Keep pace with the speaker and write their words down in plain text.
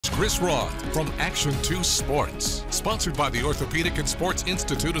Chris Roth from Action 2 Sports. Sponsored by the Orthopedic and Sports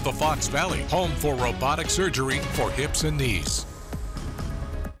Institute of the Fox Valley, home for robotic surgery for hips and knees.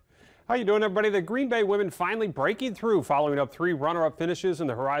 How you doing, everybody? The Green Bay women finally breaking through following up 3 runner-up finishes in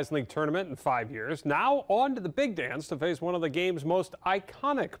the Horizon League tournament in 5 years. Now on to the big dance to face one of the game's most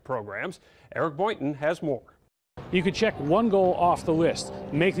iconic programs. Eric Boynton has more. You could check one goal off the list,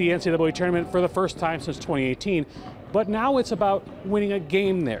 make the NCAA tournament for the first time since 2018, but now it's about winning a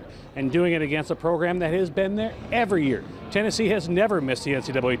game there and doing it against a program that has been there every year. Tennessee has never missed the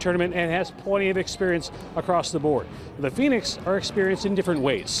NCAA tournament and has plenty of experience across the board. The Phoenix are experienced in different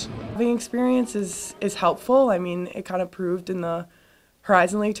ways. Having experience is helpful. I mean, it kind of proved in the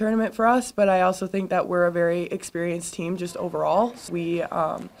Horizon League tournament for us, but I also think that we're a very experienced team just overall. We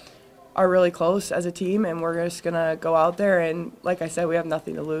are really close as a team, and we're just going to go out there and, like I said, we have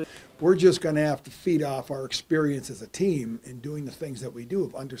nothing to lose. We're just going to have to feed off our experience as a team in doing the things that we do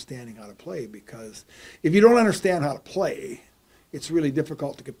of understanding how to play, because if you don't understand how to play, it's really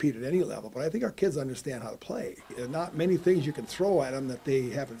difficult to compete at any level. But I think our kids understand how to play. There are not many things you can throw at them that they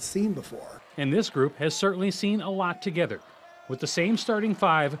haven't seen before. And this group has certainly seen a lot together, with the same starting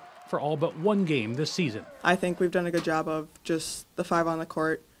 5 for all but one game this season. I think we've done a good job of just the 5 on the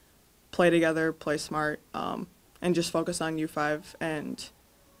court, play together, play smart, and just focus on U5. And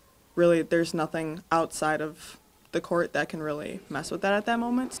really, there's nothing outside of the court that can really mess with that at that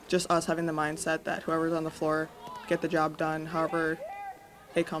moment. Just us having the mindset that whoever's on the floor, get the job done however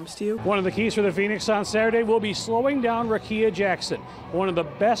it comes to you. One of the keys for the Phoenix on Saturday will be slowing down Rakia Jackson, one of the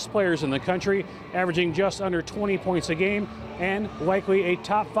best players in the country, averaging just under 20 points a game and likely a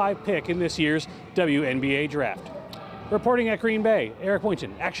top 5 pick in this year's WNBA draft. Reporting at Green Bay, Eric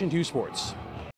Boynton, Action 2 Sports.